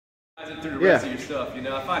Through the rest of your stuff, you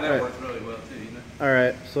know, I find that works really well too, you know. All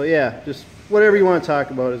right, so yeah, just whatever you want to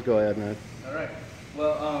talk about, just go ahead, man. All right.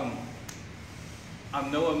 Well,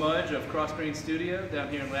 I'm Noah Mudge of Cross Green Studio down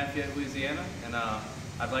here in Lafayette, Louisiana, and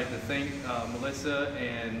I'd like to thank Melissa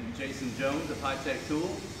and Jason Jones of Hytek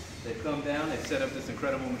Tools. They've come down, they've set up this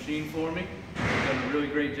incredible machine for me. They've done a really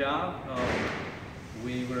great job.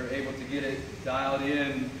 We were able to get it dialed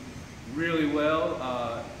in really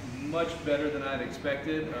well, much better than I'd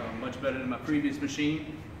expected, much better than my previous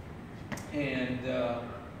machine. And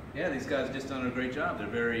yeah, these guys have just done a great job. They're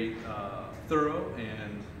very thorough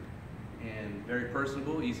and very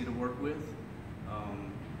personable, easy to work with.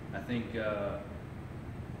 I think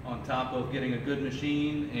on top of getting a good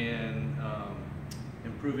machine and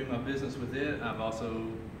improving my business with it, I've also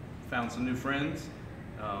found some new friends.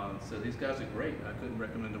 So these guys are great. I couldn't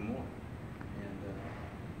recommend them more. And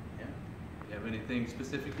yeah, you have anything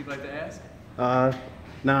specific you'd like to ask?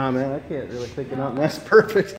 Nah, man, I can't really think of nothing. That's perfect.